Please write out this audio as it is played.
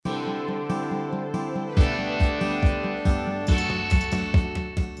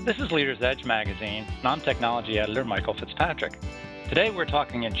This is Leaders Edge magazine, and I'm technology editor Michael Fitzpatrick. Today we're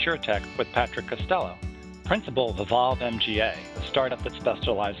talking InsurTech with Patrick Costello, principal of Evolve MGA, a startup that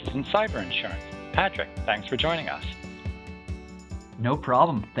specializes in cyber insurance. Patrick, thanks for joining us. No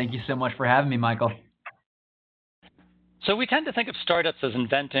problem. Thank you so much for having me, Michael. So we tend to think of startups as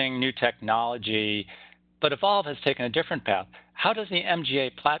inventing new technology, but Evolve has taken a different path. How does the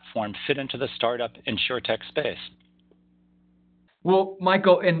MGA platform fit into the startup InsurTech space? Well,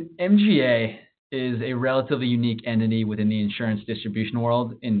 Michael, an MGA is a relatively unique entity within the insurance distribution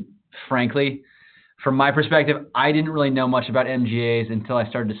world. And frankly, from my perspective, I didn't really know much about MGAs until I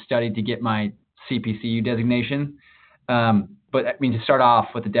started to study to get my CPCU designation. But I mean, to start off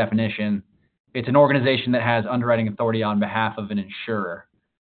with the definition, it's an organization that has underwriting authority on behalf of an insurer,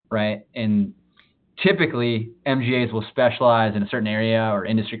 right? And typically, MGAs will specialize in a certain area or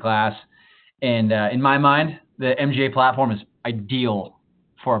industry class. And in my mind, the MGA platform is ideal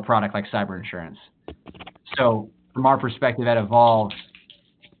for a product like cyber insurance. So from our perspective at Evolve,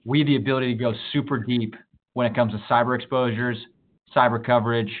 we have the ability to go super deep when it comes to cyber exposures, cyber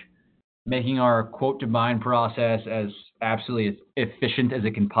coverage, making our quote to bind process as absolutely as efficient as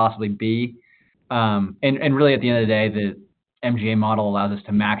it can possibly be. And really at the end of the day, the MGA model allows us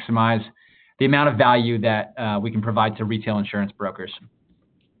to maximize the amount of value that we can provide to retail insurance brokers.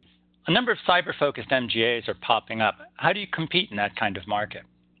 A number of cyber-focused MGAs are popping up. How do you compete in that kind of market?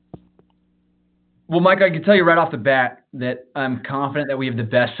 Well, Mike, I can tell you right off the bat that I'm confident that we have the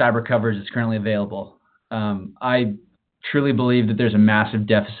best cyber coverage that's currently available. I truly believe that there's a massive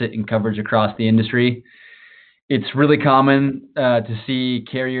deficit in coverage across the industry. It's really common to see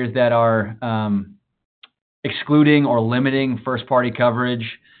carriers that are excluding or limiting first-party coverage.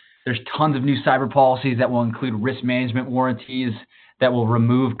 There's tons of new cyber policies that will include risk management warranties that will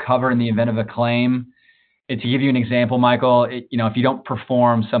remove cover in the event of a claim. And to give you an example, Michael, if you don't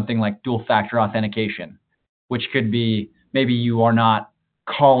perform something like dual-factor authentication, which could be maybe you are not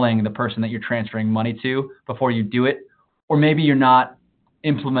calling the person that you're transferring money to before you do it, or maybe you're not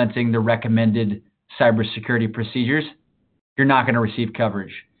implementing the recommended cybersecurity procedures, you're not going to receive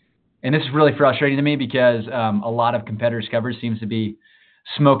coverage. And this is really frustrating to me because a lot of competitors' coverage seems to be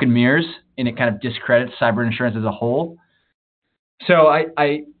smoke and mirrors, and it kind of discredits cyber insurance as a whole. So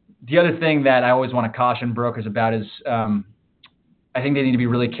the other thing that I always want to caution brokers about is I think they need to be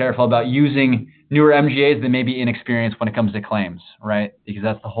really careful about using newer MGAs that may be inexperienced when it comes to claims, right? Because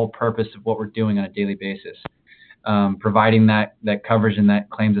that's the whole purpose of what we're doing on a daily basis, providing that coverage and that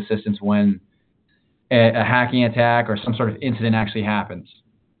claims assistance when a hacking attack or some sort of incident actually happens.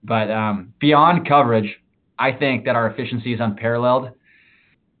 But beyond coverage, I think that our efficiency is unparalleled.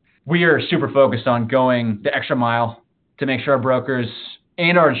 We are super focused on going the extra mile to make sure our brokers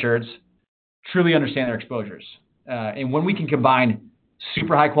and our insureds truly understand their exposures. And when we can combine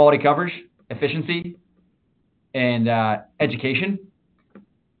super high quality coverage, efficiency, and education,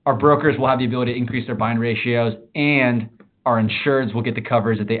 our brokers will have the ability to increase their bind ratios and our insureds will get the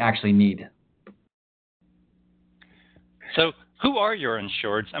coverage that they actually need. So who are your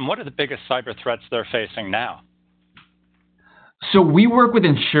insureds and what are the biggest cyber threats they're facing now? So we work with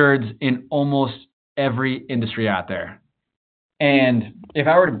insureds in almost every industry out there. And if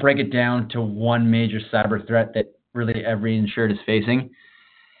I were to break it down to one major cyber threat that really every insured is facing,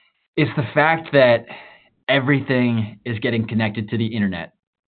 it's the fact that everything is getting connected to the internet.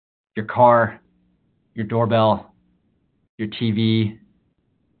 Your car, your doorbell, your TV,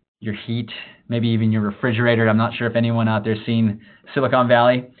 your heat, maybe even your refrigerator. I'm not sure if anyone out there's seen Silicon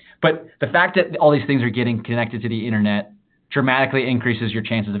Valley. But the fact that all these things are getting connected to the internet dramatically increases your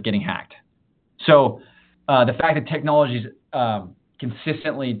chances of getting hacked. So the fact that technology is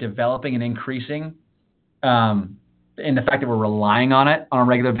consistently developing and increasing, and the fact that we're relying on it on a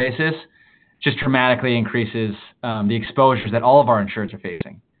regular basis just dramatically increases the exposures that all of our insureds are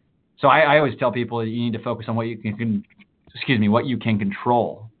facing. So I always tell people that you need to focus on what you can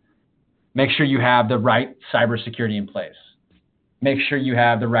control. Make sure you have the right cybersecurity in place. Make sure you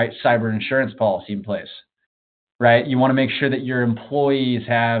have the right cyber insurance policy in place, right? You want to make sure that your employees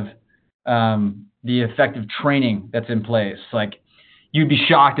have the effective training that's in place. Like, you'd be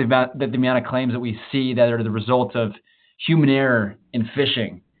shocked about the amount of claims that we see that are the result of human error in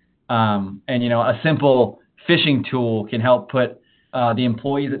phishing. And a simple phishing tool can help put the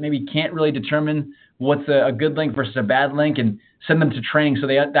employees that maybe can't really determine what's a good link versus a bad link and send them to training so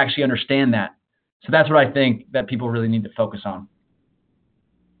they actually understand that. So that's what I think that people really need to focus on.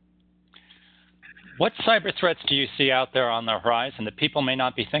 What cyber threats do you see out there on the horizon that people may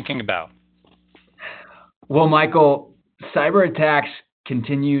not be thinking about? Well, Michael, cyber attacks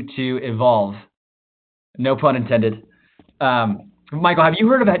continue to evolve. No pun intended. Michael, have you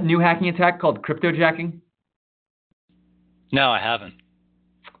heard of that new hacking attack called cryptojacking? No, I haven't.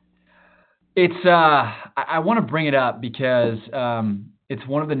 It's I want to bring it up because it's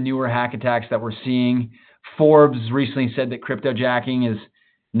one of the newer hack attacks that we're seeing. Forbes recently said that cryptojacking is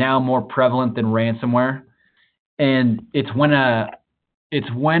now more prevalent than ransomware, and it's when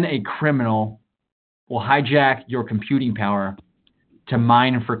a criminal will hijack your computing power to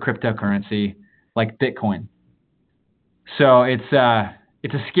mine for cryptocurrency like Bitcoin. So it's a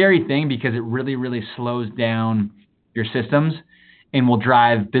scary thing because it really, really slows down your systems and will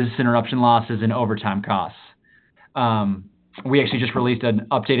drive business interruption losses and overtime costs. We actually just released an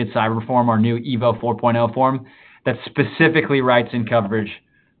updated cyber reform, our new EVO 4.0 form, that specifically writes in coverage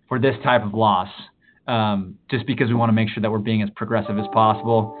for this type of loss, just because we want to make sure that we're being as progressive as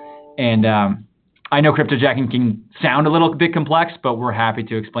possible. And I know cryptojacking can sound a little bit complex, but we're happy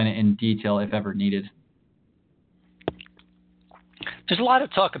to explain it in detail if ever needed. There's a lot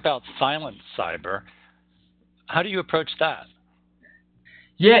of talk about silent cyber. How do you approach that?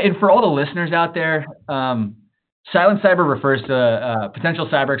 Yeah, and for all the listeners out there, silent cyber refers to potential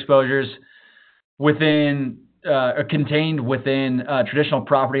cyber exposures within or contained within traditional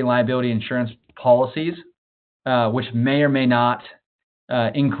property and liability insurance policies, which may or may not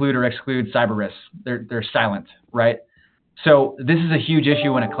include or exclude cyber risks. They're silent, right? So this is a huge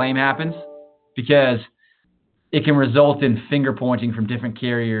issue when a claim happens because it can result in finger pointing from different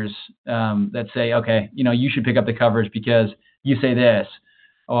carriers that say, okay, you should pick up the coverage because you say this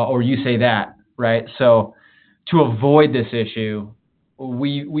or you say that, right? So to avoid this issue,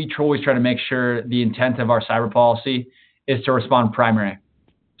 we always try to make sure the intent of our cyber policy is to respond primary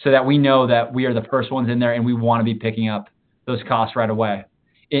so that we know that we are the first ones in there and we want to be picking up those costs right away.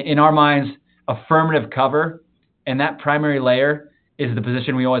 In our minds, affirmative cover and that primary layer is the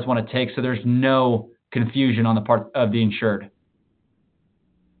position we always want to take so there's no confusion on the part of the insured.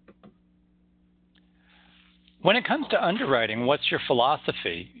 When it comes to underwriting, what's your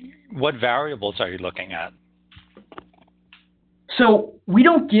philosophy? What variables are you looking at? So we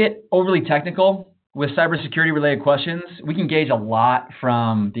don't get overly technical with cybersecurity related questions. We can gauge a lot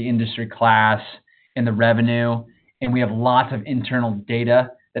from the industry class and the revenue, and we have lots of internal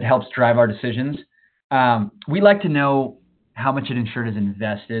data that helps drive our decisions. We like to know how much an insured is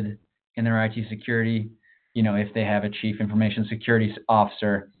invested in their IT security, if they have a chief information security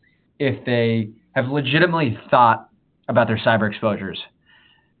officer, if they have legitimately thought about their cyber exposures.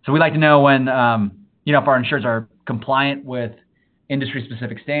 So we like to know when, if our insureds are compliant with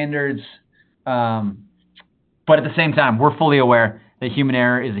industry-specific standards. But at the same time, we're fully aware that human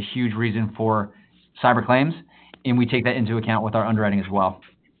error is a huge reason for cyber claims, and we take that into account with our underwriting as well.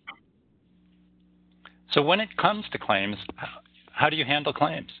 So when it comes to claims, how do you handle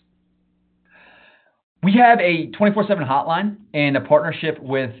claims? We have a 24/7 hotline and a partnership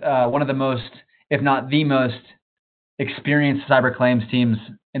with one of the most, if not the most, experienced cyber claims teams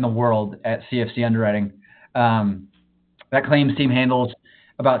in the world at CFC Underwriting. That claims team handles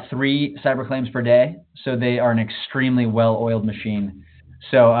about 3 cyber claims per day, so they are an extremely well-oiled machine.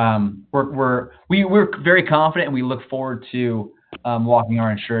 So we're very confident, and we look forward to walking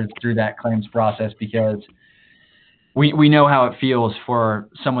our insureds through that claims process because we know how it feels for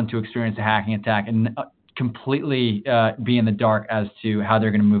someone to experience a hacking attack and completely be in the dark as to how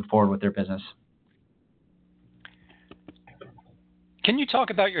they're going to move forward with their business. Can you talk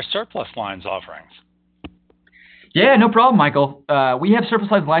about your surplus lines offerings? Yeah, no problem, Michael. We have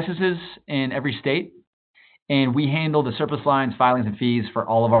surplus lines licenses in every state, and we handle the surplus lines filings and fees for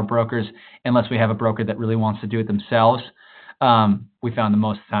all of our brokers, unless we have a broker that really wants to do it themselves. We found the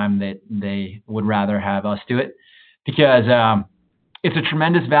most time that they would rather have us do it because it's a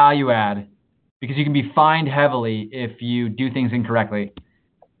tremendous value add because you can be fined heavily if you do things incorrectly.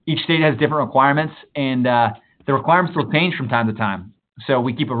 Each state has different requirements, and the requirements will change from time to time. So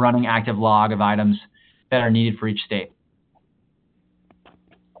we keep a running active log of items that are needed for each state.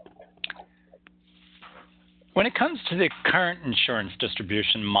 When it comes to the current insurance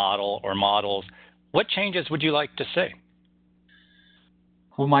distribution model or models, what changes would you like to see?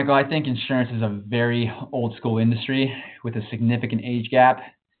 Well, Michael, I think insurance is a very old school industry with a significant age gap.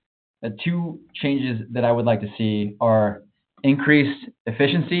 The 2 changes that I would like to see are increased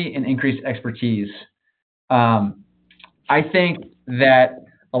efficiency and increased expertise. I think that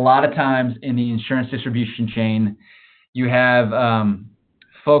a lot of times in the insurance distribution chain, you have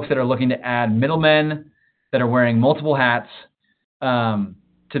folks that are looking to add middlemen that are wearing multiple hats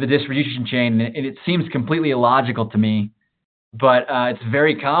to the distribution chain. And it seems completely illogical to me, but it's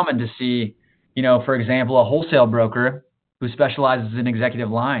very common to see, for example, a wholesale broker who specializes in executive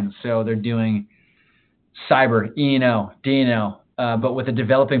lines. So they're doing cyber, E&O, D&O, But with a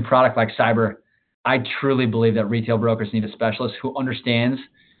developing product like cyber, I truly believe that retail brokers need a specialist who understands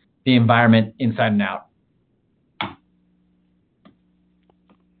the environment inside and out.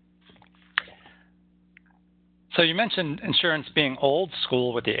 So you mentioned insurance being old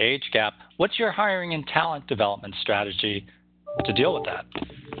school with the age gap. What's your hiring and talent development strategy to deal with that?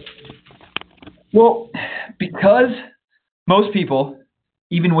 Well, because most people,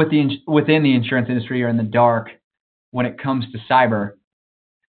 even within the insurance industry, are in the dark when it comes to cyber,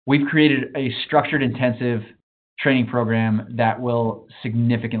 we've created a structured, intensive training program that will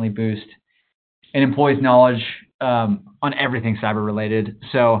significantly boost an employee's knowledge on everything cyber related.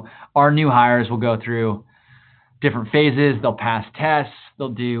 So our new hires will go through different phases. They'll pass tests. They'll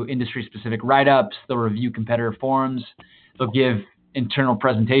do industry-specific write-ups. They'll review competitor forums. They'll give internal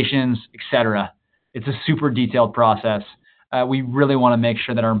presentations, etc. It's a super detailed process. We really want to make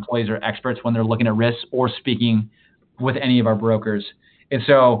sure that our employees are experts when they're looking at risks or speaking with any of our brokers. And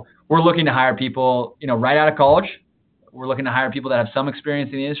so we're looking to hire people, right out of college. We're looking to hire people that have some experience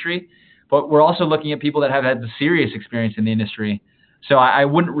in the industry, but we're also looking at people that have had the serious experience in the industry. So I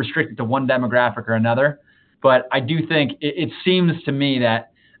wouldn't restrict it to one demographic or another, but I do think it seems to me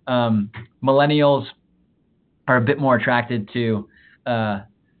that millennials are a bit more attracted to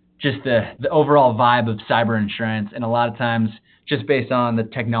just the overall vibe of cyber insurance. And a lot of times, just based on the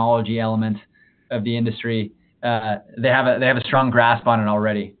technology element of the industry, they have a strong grasp on it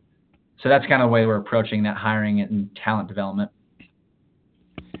already. So that's kind of the way we're approaching that hiring and talent development.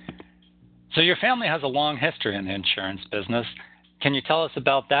 So your family has a long history in the insurance business. Can you tell us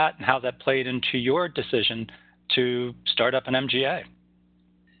about that and how that played into your decision to start up an MGA?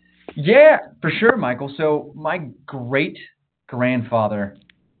 Yeah, for sure, Michael. So my great-grandfather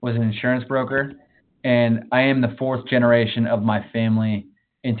was an insurance broker, and I am the fourth generation of my family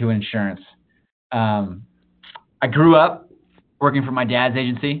into insurance. I grew up working for my dad's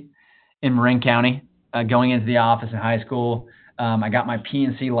agency in Marin County, going into the office in high school. I got my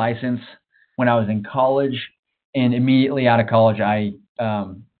P&C license when I was in college, and immediately out of college, I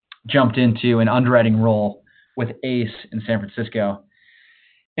jumped into an underwriting role with ACE in San Francisco.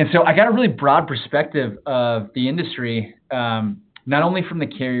 And so I got a really broad perspective of the industry, not only from the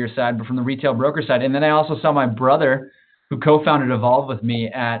carrier side, but from the retail broker side. And then I also saw my brother, who co-founded Evolve with me,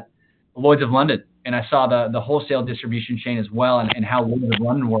 at Lloyd's of London. And I saw the wholesale distribution chain as well, and how Lloyd's of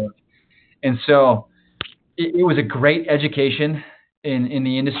London worked. And so it was a great education in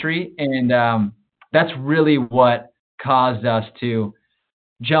the industry. And that's really what caused us to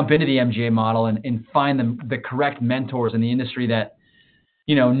jump into the MGA model and find the correct mentors in the industry that,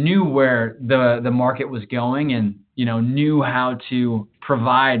 knew where the market was going and, knew how to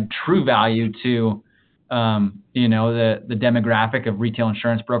provide true value to, the demographic of retail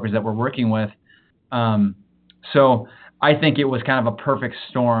insurance brokers that we're working with. So I think it was kind of a perfect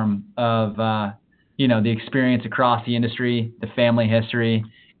storm of, the experience across the industry, the family history,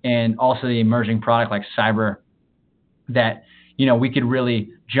 and also the emerging product like cyber that, we could really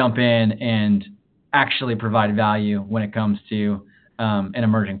jump in and actually provide value when it comes to an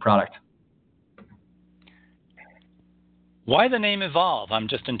emerging product. Why the name Evolve? I'm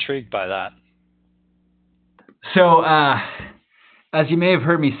just intrigued by that. So, as you may have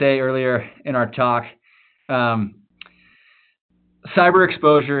heard me say earlier in our talk, cyber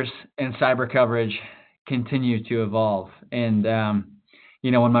exposures and cyber coverage continue to evolve. And,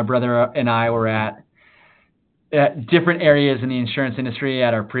 when my brother and I were at different areas in the insurance industry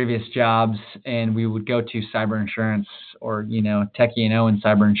at our previous jobs, and we would go to cyber insurance or, tech E&O and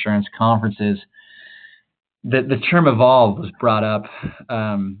cyber insurance conferences, the term Evolve was brought up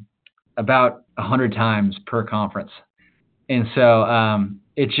about 100 times per conference. And so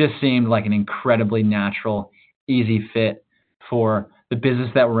it just seemed like an incredibly natural, easy fit for the business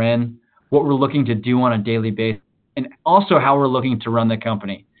that we're in, what we're looking to do on a daily basis, and also how we're looking to run the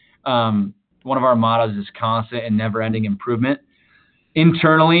company. One of our mottos is constant and never-ending improvement.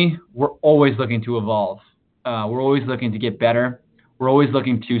 Internally, we're always looking to evolve. We're always looking to get better. We're always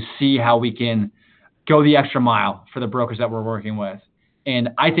looking to see how we can go the extra mile for the brokers that we're working with. And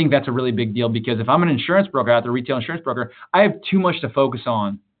I think that's a really big deal because if I'm an insurance broker out there, retail insurance broker, I have too much to focus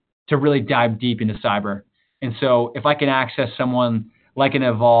on to really dive deep into cyber. And so if I can access someone like an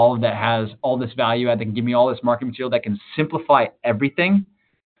Evolve that has all this value add, that can give me all this marketing material, that can simplify everything,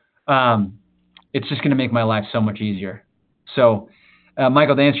 it's just going to make my life so much easier. So,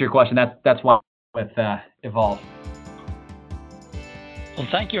 Michael, to answer your question, that's why with Evolve. Well,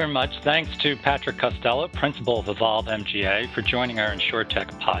 thank you very much. Thanks to Patrick Costello, Principal of Evolve MGA, for joining our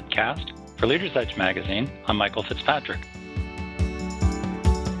InsurTech podcast. For Leaders Edge Magazine, I'm Michael Fitzpatrick.